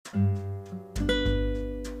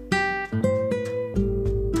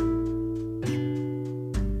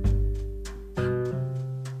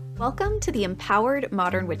Welcome to the Empowered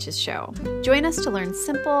Modern Witches Show. Join us to learn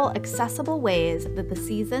simple, accessible ways that the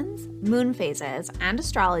seasons, moon phases, and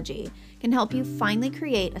astrology can help you finally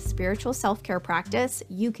create a spiritual self-care practice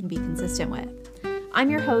you can be consistent with. I'm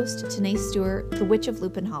your host, Tanae Stewart, the Witch of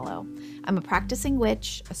Lupin Hollow. I'm a practicing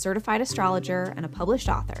witch, a certified astrologer, and a published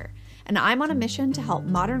author. And I'm on a mission to help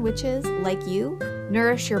modern witches like you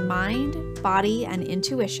nourish your mind, body, and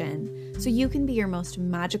intuition so you can be your most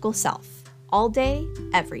magical self. All day,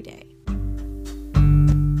 every day.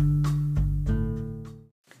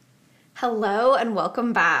 Hello and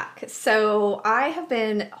welcome back. So I have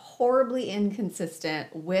been horribly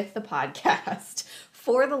inconsistent with the podcast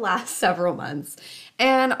for the last several months.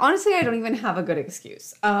 And honestly, I don't even have a good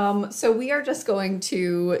excuse. So we are just going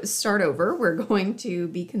to start over. We're going to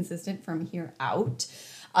be consistent from here out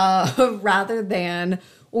rather than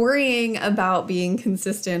worrying about being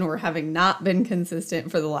consistent or having not been consistent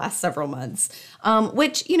for the last several months,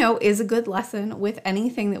 which, is a good lesson with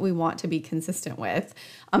anything that we want to be consistent with,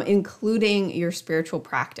 including your spiritual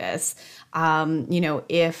practice.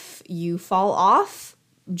 If you fall off,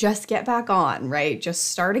 just get back on, right? Just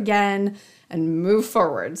start again and move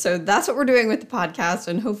forward. So that's what we're doing with the podcast.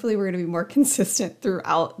 And hopefully we're going to be more consistent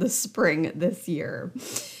throughout the spring this year.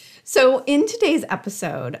 So in today's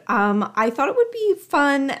episode, I thought it would be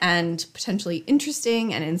fun and potentially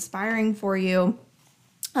interesting and inspiring for you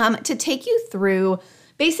to take you through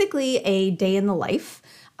basically a day in the life,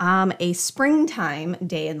 a springtime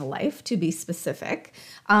day in the life to be specific,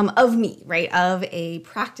 of me, right? Of a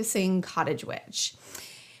practicing cottage witch.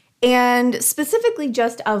 And specifically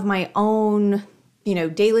just of my own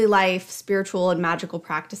daily life, spiritual and magical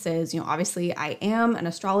practices. Obviously I am an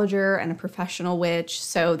astrologer and a professional witch.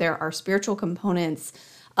 So there are spiritual components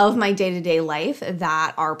of my day-to-day life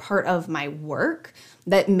that are part of my work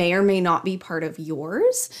that may or may not be part of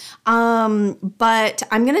yours. But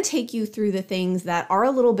I'm going to take you through the things that are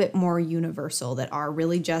a little bit more universal, that are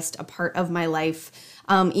really just a part of my life,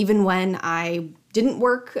 even when I didn't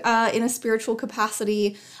work in a spiritual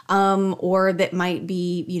capacity, or that might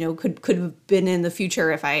be, could have been in the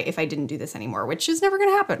future if I didn't do this anymore, which is never going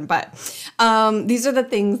to happen. But these are the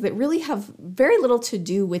things that really have very little to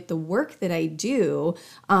do with the work that I do,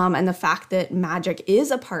 and the fact that magic is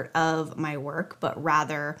a part of my work, but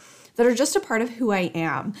rather that are just a part of who I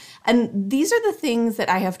am. And these are the things that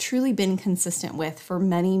I have truly been consistent with for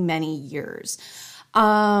many, many years.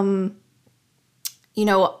 The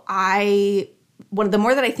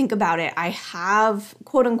more that I think about it, I have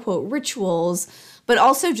quote unquote rituals, but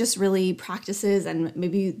also just really practices, and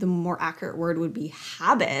maybe the more accurate word would be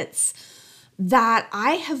habits, that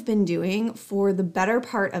I have been doing for the better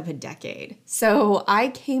part of a decade. So I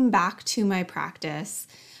came back to my practice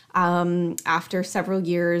after several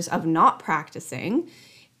years of not practicing,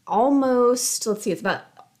 it's about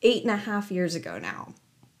 8.5 years ago now.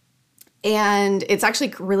 And it's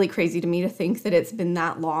actually really crazy to me to think that it's been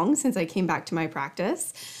that long since I came back to my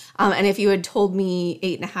practice. And if you had told me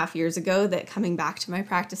 8.5 years ago that coming back to my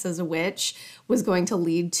practice as a witch was going to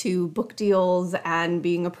lead to book deals and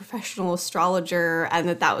being a professional astrologer, and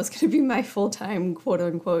that was going to be my full-time quote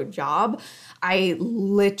unquote job, I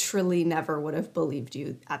literally never would have believed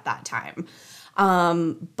you at that time.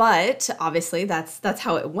 But obviously that's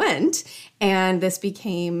how it went. And this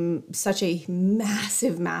became such a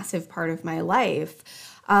massive, massive part of my life.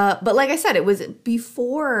 But like I said, it was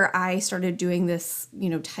before I started doing this,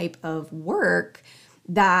 type of work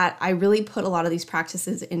that I really put a lot of these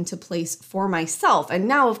practices into place for myself. And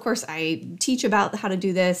now, of course, I teach about how to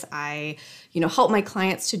do this. I, help my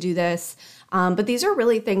clients to do this. But these are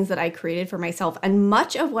really things that I created for myself. And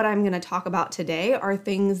much of what I'm going to talk about today are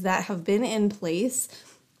things that have been in place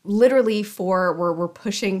literally we're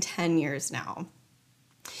pushing 10 years now.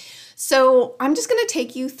 So I'm just going to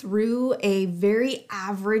take you through a very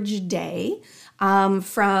average day,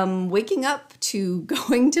 from waking up to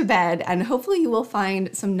going to bed, and hopefully you will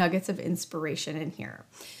find some nuggets of inspiration in here.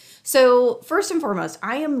 So first and foremost,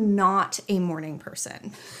 I am not a morning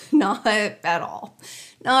person, not at all.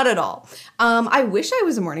 Not at all. I wish I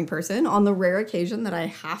was a morning person on the rare occasion that I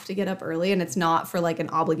have to get up early, and it's not for like an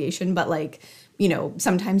obligation, but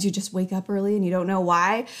sometimes you just wake up early and you don't know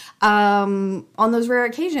why. On those rare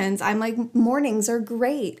occasions, I'm like, mornings are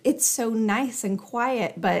great. It's so nice and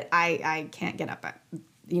quiet, but I can't get up at,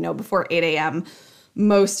 before 8 a.m.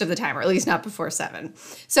 most of the time, or at least not before 7.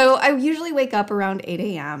 So I usually wake up around 8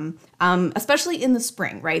 a.m., especially in the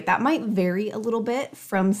spring, right? That might vary a little bit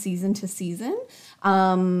from season to season.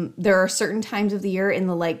 There are certain times of the year in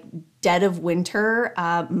the like dead of winter,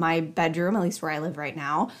 my bedroom, at least where I live right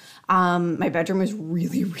now, my bedroom is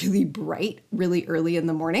really, really bright, really early in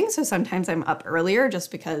the morning. So sometimes I'm up earlier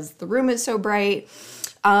just because the room is so bright.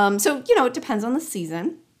 So, it depends on the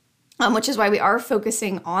season. Which is why we are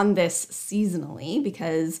focusing on this seasonally,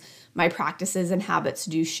 because my practices and habits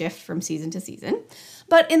do shift from season to season.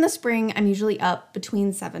 But in the spring, I'm usually up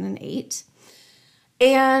between 7 and 8.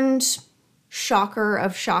 And shocker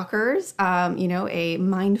of shockers, a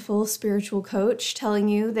mindful spiritual coach telling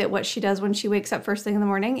you that what she does when she wakes up first thing in the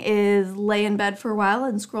morning is lay in bed for a while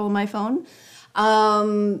and scroll my phone.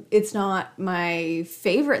 It's not my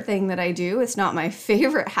favorite thing that I do. It's not my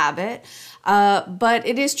favorite habit. But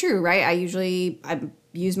it is true, right? I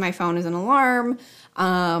use my phone as an alarm.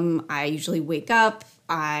 I usually wake up,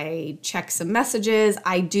 I check some messages.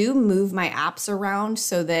 I do move my apps around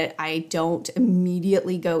so that I don't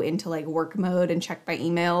immediately go into like work mode and check my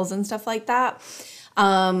emails and stuff like that.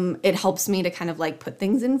 It helps me to kind of like put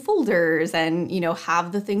things in folders and,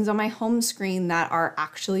 have the things on my home screen that are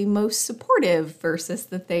actually most supportive versus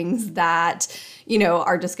the things that,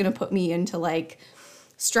 are just going to put me into like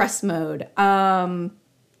stress mode.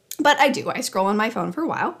 But I scroll on my phone for a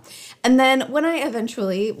while. And then when I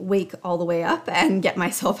eventually wake all the way up and get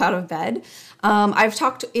myself out of bed, I've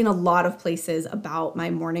talked in a lot of places about my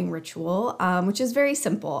morning ritual, which is very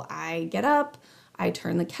simple. I get up, I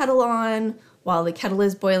turn the kettle on. While the kettle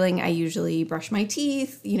is boiling, I usually brush my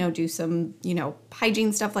teeth, do some,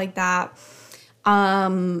 hygiene stuff like that.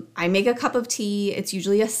 I make a cup of tea. It's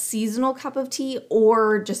usually a seasonal cup of tea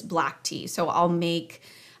or just black tea. So I'll make,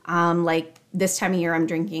 like this time of year, I'm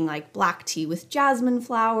drinking like black tea with jasmine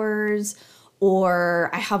flowers,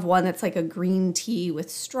 or I have one that's like a green tea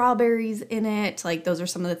with strawberries in it. Like those are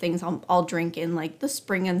some of the things I'll drink in like the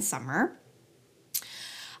spring and summer.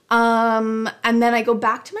 And then I go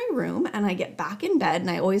back to my room and I get back in bed, and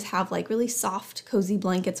I always have like really soft, cozy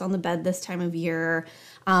blankets on the bed this time of year.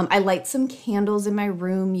 I light some candles in my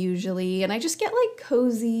room usually, and I just get like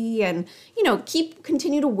cozy and,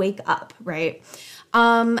 continue to wake up, right?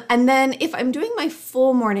 And then if I'm doing my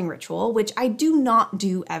full morning ritual, which I do not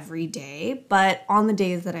do every day, but on the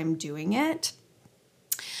days that I'm doing it,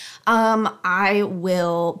 I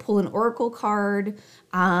will pull an oracle card.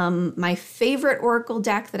 My favorite oracle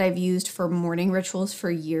deck that I've used for morning rituals for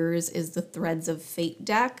years is the Threads of Fate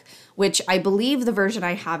deck, which I believe the version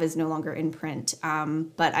I have is no longer in print.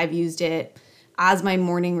 But I've used it as my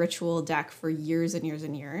morning ritual deck for years and years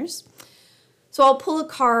and years. So I'll pull a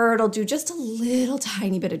card, I'll do just a little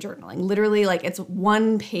tiny bit of journaling, literally like it's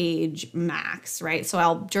 1 page max, right? So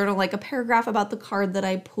I'll journal like a paragraph about the card that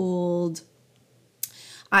I pulled.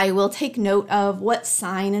 I will take note of what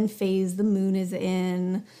sign and phase the moon is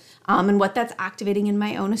in, and what that's activating in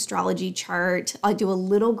my own astrology chart. I do a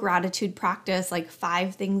little gratitude practice, like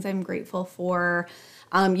 5 things I'm grateful for.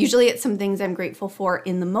 Usually it's some things I'm grateful for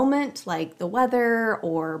in the moment, like the weather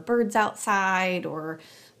or birds outside or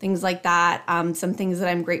things like that. Some things that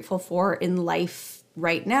I'm grateful for in life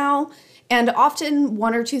right now. And often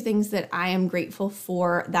 1 or 2 things that I am grateful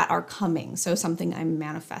for that are coming. So something I'm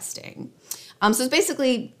manifesting. So it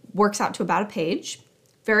basically works out to about a page.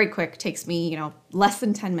 Very quick, takes me, less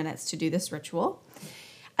than 10 minutes to do this ritual.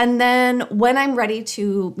 And then when I'm ready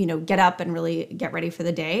to, get up and really get ready for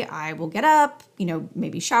the day, I will get up,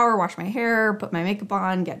 maybe shower, wash my hair, put my makeup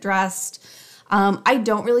on, get dressed. I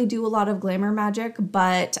don't really do a lot of glamour magic,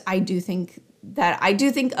 but I do think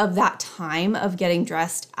of that time of getting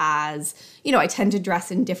dressed as, I tend to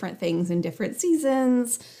dress in different things in different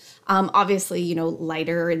seasons. Obviously,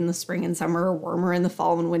 lighter in the spring and summer, warmer in the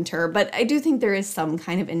fall and winter, but I do think there is some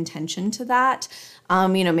kind of intention to that.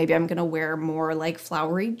 Maybe I'm going to wear more like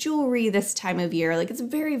flowery jewelry this time of year. Like it's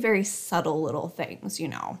very, very subtle little things,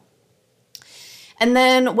 And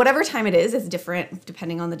then whatever time it is different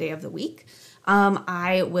depending on the day of the week.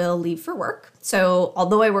 I will leave for work. So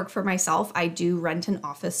although I work for myself, I do rent an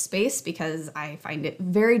office space because I find it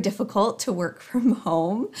very difficult to work from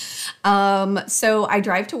home. So I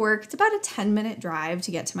drive to work. It's about a 10-minute drive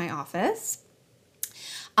to get to my office.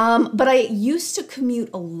 But I used to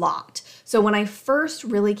commute a lot. So when I first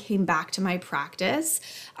really came back to my practice,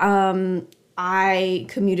 I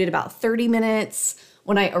commuted about 30 minutes.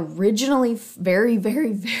 When I originally very,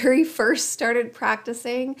 very, very first started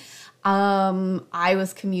practicing, I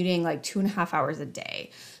was commuting like 2.5 hours a day.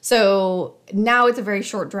 So now it's a very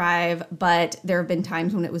short drive, but there have been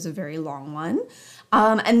times when it was a very long one.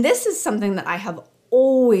 And this is something that I have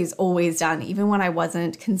always done, even when I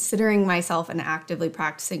wasn't considering myself an actively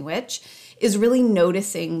practicing witch, is really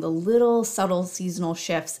noticing the little subtle seasonal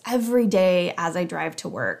shifts every day as I drive to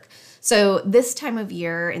work. So this time of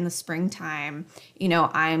year in the springtime,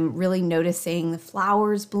 I'm really noticing the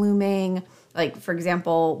flowers blooming. Like, for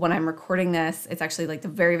example, when I'm recording this, it's actually like the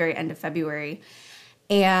very, very end of February.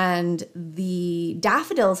 And the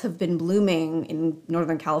daffodils have been blooming in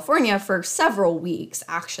Northern California for several weeks,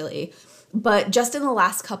 actually. But just in the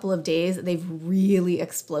last couple of days, they've really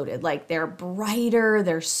exploded. Like, they're brighter.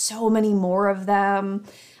 There's so many more of them.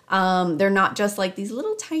 They're not just like these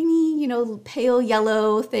little tiny, pale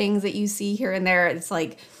yellow things that you see here and there. It's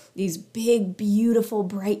like these big, beautiful,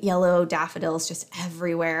 bright yellow daffodils just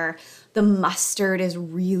everywhere. The mustard is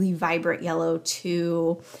really vibrant yellow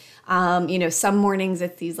too. Some mornings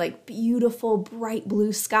it's these like beautiful, bright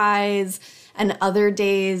blue skies. And other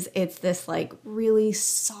days it's this like really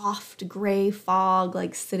soft gray fog,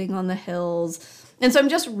 like sitting on the hills. And so I'm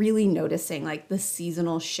just really noticing like the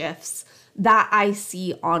seasonal shifts that I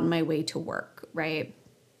see on my way to work, right?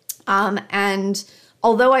 And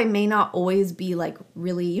although I may not always be like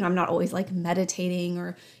really, I'm not always like meditating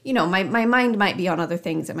or, my mind might be on other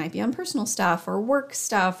things. It might be on personal stuff or work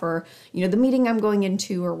stuff or, the meeting I'm going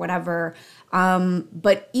into or whatever.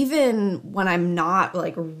 But even when I'm not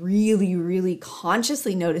like really, really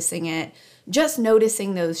consciously noticing it, just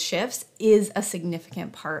noticing those shifts is a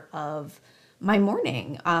significant part of my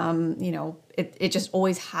morning. It just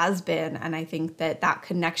always has been. And I think that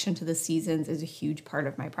connection to the seasons is a huge part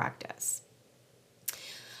of my practice.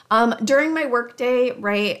 During my workday,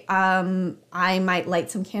 right, I might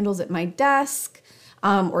light some candles at my desk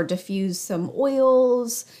or diffuse some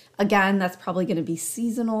oils. Again, that's probably going to be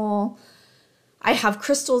seasonal. I have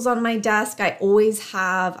crystals on my desk. I always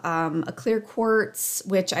have a clear quartz,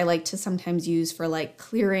 which I like to sometimes use for like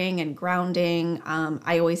clearing and grounding.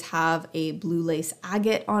 I always have a blue lace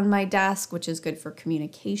agate on my desk, which is good for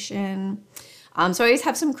communication. So I always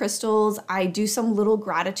have some crystals. I do some little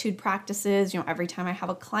gratitude practices. Every time I have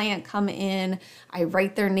a client come in, I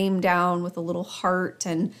write their name down with a little heart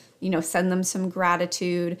and, send them some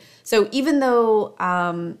gratitude. So even though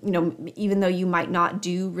you might not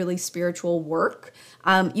do really spiritual work,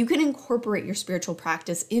 you can incorporate your spiritual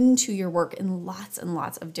practice into your work in lots and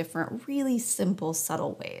lots of different, really simple,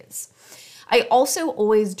 subtle ways. I also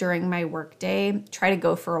always, during my workday, try to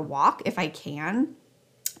go for a walk if I can.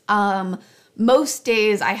 Most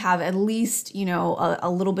days I have at least, a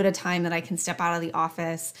little bit of time that I can step out of the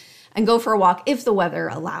office and go for a walk if the weather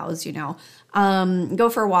allows, go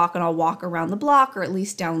for a walk, and I'll walk around the block or at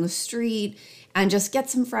least down the street and just get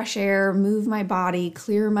some fresh air, move my body,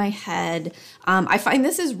 clear my head. I find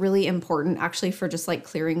this is really important actually for just like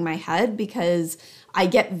clearing my head because I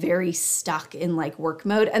get very stuck in like work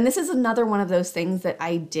mode. And this is another one of those things that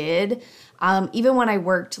I did even when I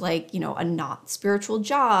worked like, a not spiritual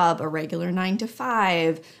job, a regular 9 to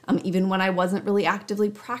 5, even when I wasn't really actively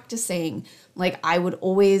practicing, like I would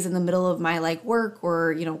always in the middle of my like work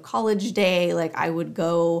or, college day, like I would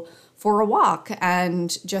go for a walk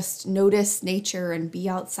and just notice nature and be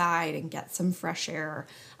outside and get some fresh air.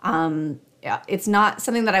 Yeah, it's not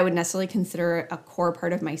something that I would necessarily consider a core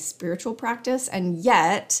part of my spiritual practice. And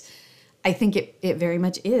yet I think it very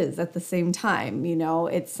much is at the same time.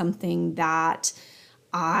 It's something that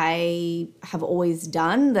I have always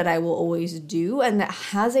done, that I will always do, and that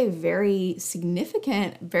has a very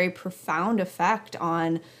significant, very profound effect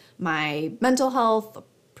on my mental health,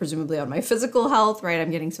 presumably on my physical health, right?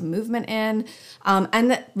 I'm getting some movement in,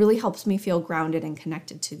 and that really helps me feel grounded and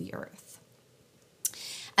connected to the earth.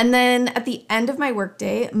 And then at the end of my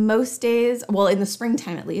workday, most days, well, in the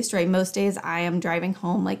springtime at least, right? Most days I am driving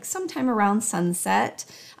home like sometime around sunset.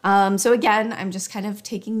 So again, I'm just kind of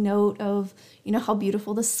taking note of, how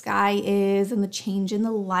beautiful the sky is and the change in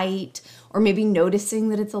the light, or maybe noticing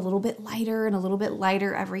that it's a little bit lighter and a little bit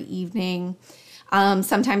lighter every evening.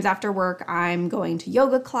 Sometimes after work, I'm going to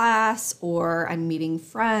yoga class, or I'm meeting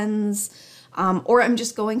friends, or I'm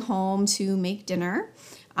just going home to make dinner.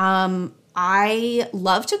 I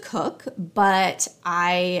love to cook, but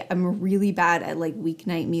I am really bad at like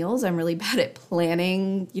weeknight meals. I'm really bad at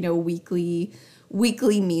planning,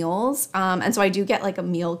 weekly meals. And so I do get like a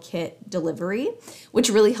meal kit delivery, which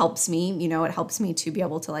really helps me. It helps me to be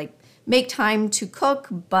able to like make time to cook,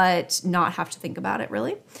 but not have to think about it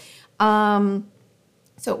really. So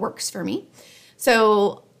it works for me.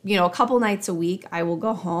 So a couple nights a week, I will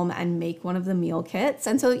go home and make one of the meal kits.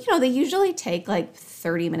 And so, they usually take like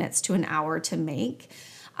 30 minutes to an hour to make.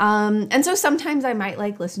 And so sometimes I might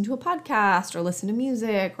like listen to a podcast or listen to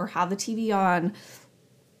music or have the TV on.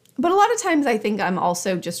 But a lot of times I think I'm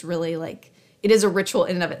also just really like it is a ritual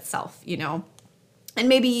in and of itself, And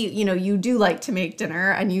maybe, you do like to make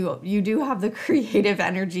dinner and you do have the creative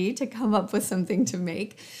energy to come up with something to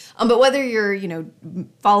make. But whether you're,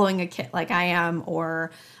 following a kit like I am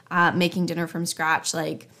or making dinner from scratch,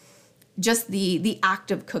 like just the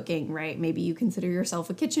act of cooking, right? Maybe you consider yourself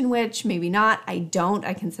a kitchen witch, maybe not. I don't.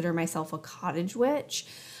 I consider myself a cottage witch.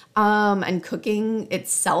 And cooking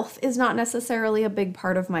itself is not necessarily a big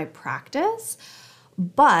part of my practice.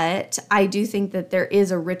 But I do think that there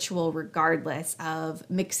is a ritual regardless of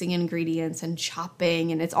mixing ingredients and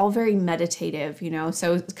chopping, and it's all very meditative,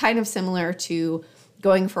 So it's kind of similar to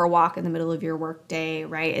going for a walk in the middle of your work day,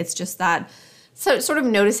 right? It's just that sort of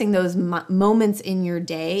noticing those moments in your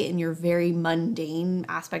day, in your very mundane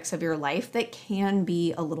aspects of your life that can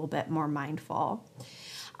be a little bit more mindful.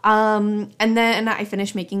 And then I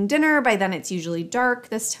finish making dinner. By then it's usually dark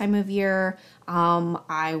this time of year.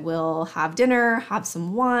 I will have dinner, have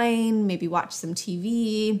some wine, maybe watch some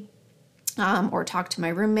TV, or talk to my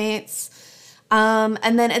roommates.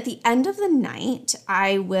 And then at the end of the night,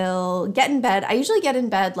 I will get in bed. I usually get in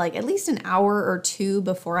bed like at least an hour or two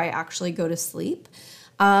before I actually go to sleep.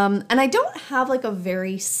 And I don't have like a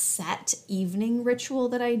very set evening ritual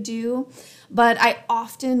that I do, but I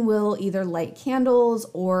often will either light candles,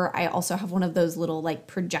 or I also have one of those little like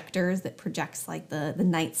projectors that projects like the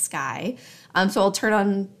night sky. So I'll turn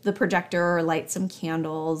on the projector or light some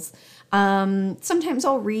candles. Sometimes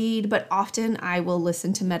I'll read, but often I will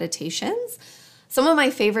listen to meditations. Some of my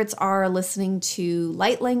favorites are listening to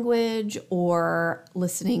light language or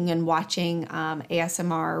listening and watching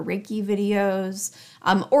ASMR Reiki videos,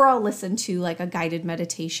 or I'll listen to like a guided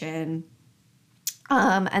meditation.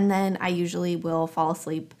 And then I usually will fall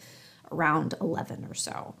asleep around 11 or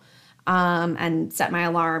so, and set my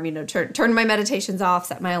alarm, turn my meditations off,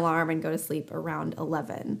 set my alarm, and go to sleep around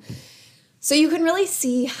 11. So you can really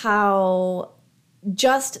see how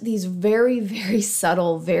just these very, very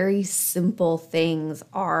subtle, very simple things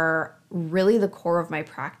are really the core of my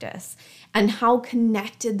practice, and how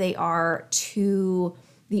connected they are to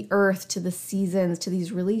the earth, to the seasons, to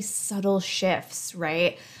these really subtle shifts,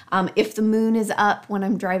 right? If the moon is up when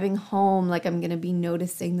I'm driving home, like I'm going to be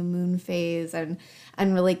noticing the moon phase and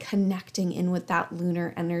really connecting in with that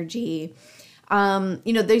lunar energy.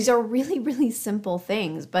 These are really, really simple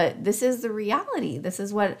things, but this is the reality. This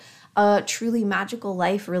is what a truly magical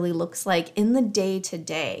life really looks like in the day to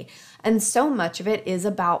day. And so much of it is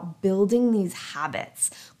about building these habits,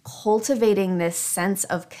 cultivating this sense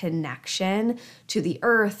of connection to the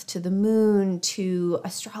earth, to the moon, to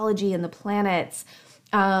astrology and the planets.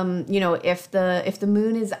 If the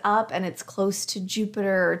moon is up and it's close to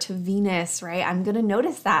Jupiter or to Venus, right? I'm going to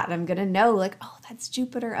notice that. I'm going to know like, oh, that's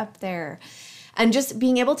Jupiter up there. And just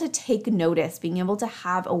being able to take notice, being able to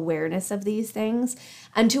have awareness of these things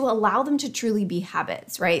and to allow them to truly be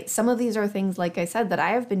habits, right? Some of these are things, like I said, that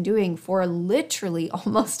I have been doing for literally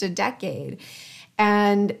almost a decade.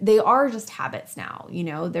 And they are just habits now,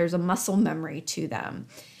 there's a muscle memory to them.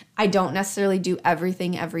 I don't necessarily do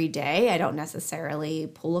everything every day. I don't necessarily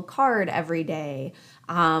pull a card every day.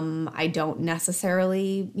 I don't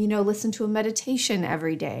necessarily, listen to a meditation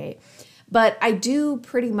every day. But I do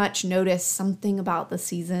pretty much notice something about the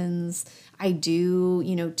seasons. I do,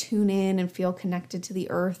 tune in and feel connected to the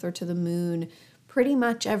earth or to the moon pretty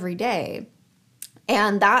much every day.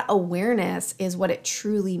 And that awareness is what it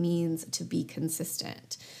truly means to be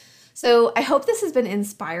consistent. So I hope this has been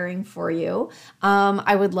inspiring for you.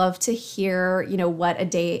 I would love to hear, what a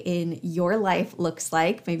day in your life looks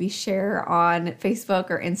like. Maybe share on Facebook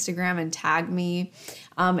or Instagram and tag me.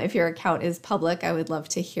 If your account is public, I would love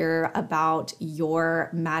to hear about your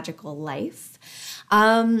magical life.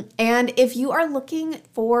 And if you are looking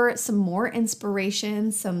for some more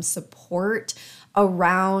inspiration, some support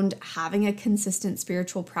around having a consistent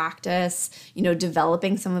spiritual practice,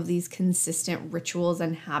 developing some of these consistent rituals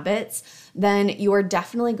and habits, then you are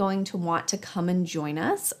definitely going to want to come and join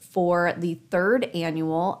us for the 3rd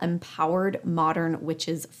annual Empowered Modern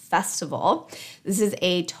Witches Festival. This is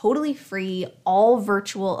a totally free, all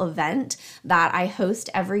virtual event that I host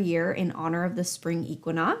every year in honor of the spring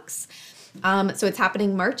equinox. So it's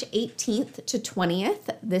happening March 18th to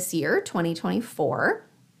 20th this year, 2024.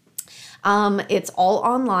 It's all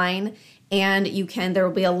online, and there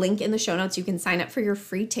will be a link in the show notes. You can sign up for your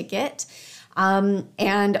free ticket.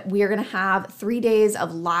 And we are going to have 3 days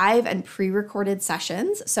of live and pre-recorded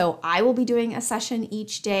sessions. So I will be doing a session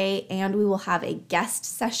each day, and we will have a guest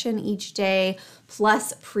session each day,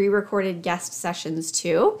 plus pre-recorded guest sessions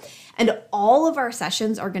too. And all of our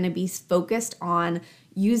sessions are going to be focused on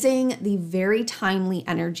using the very timely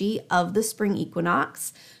energy of the spring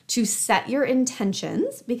equinox to set your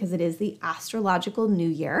intentions because it is the astrological new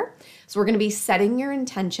year. So we're going to be setting your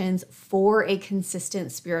intentions for a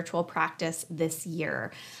consistent spiritual practice this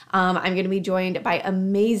year. I'm going to be joined by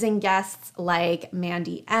amazing guests like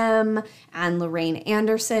Mandy M. and Lorraine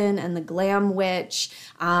Anderson and the Glam Witch.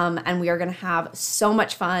 And we are going to have so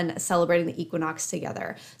much fun celebrating the equinox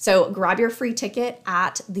together. So grab your free ticket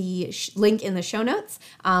at the link in the show notes,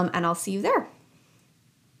 and I'll see you there.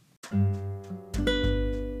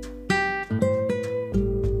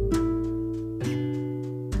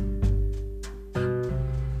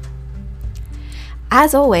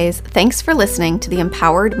 As always, thanks for listening to the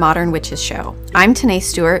Empowered Modern Witches Show. I'm Tanae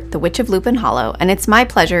Stewart, the Witch of Lupin Hollow, and it's my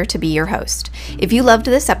pleasure to be your host. If you loved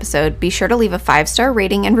this episode, be sure to leave a 5-star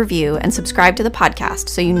rating and review and subscribe to the podcast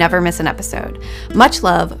so you never miss an episode. Much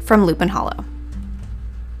love from Lupin Hollow.